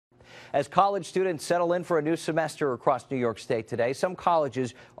As college students settle in for a new semester across New York State today, some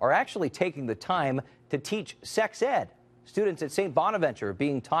colleges are actually taking the time to teach sex ed. Students at St. Bonaventure are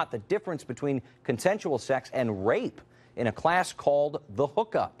being taught the difference between consensual sex and rape in a class called The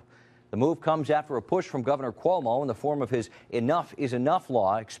Hookup. The move comes after a push from Governor Cuomo in the form of his Enough is Enough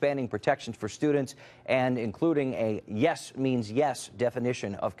law, expanding protections for students and including a yes means yes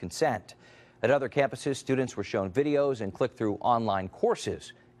definition of consent. At other campuses, students were shown videos and clicked through online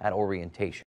courses at orientation.